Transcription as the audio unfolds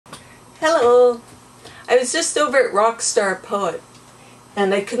Hello! I was just over at Rockstar Poet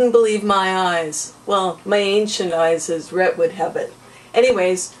and I couldn't believe my eyes. Well, my ancient eyes as Rhett would have it.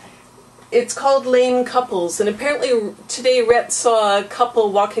 Anyways, it's called Lame Couples, and apparently today Rhett saw a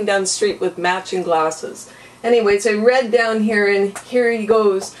couple walking down the street with matching glasses. Anyways, I read down here and here he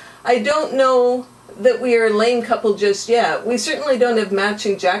goes. I don't know that we are a lame couple just yet. We certainly don't have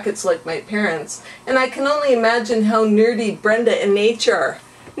matching jackets like my parents, and I can only imagine how nerdy Brenda and H are.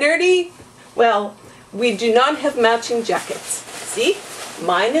 Nerdy? Well, we do not have matching jackets. See?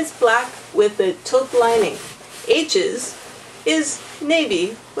 Mine is black with a taupe lining. H's is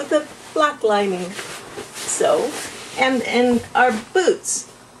navy with a black lining. So, and our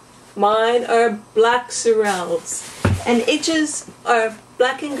boots. Mine are black Sorels, and H's are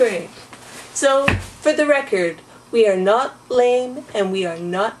black and gray. So, for the record, we are not lame and we are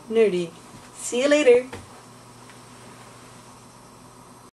not nerdy. See you later.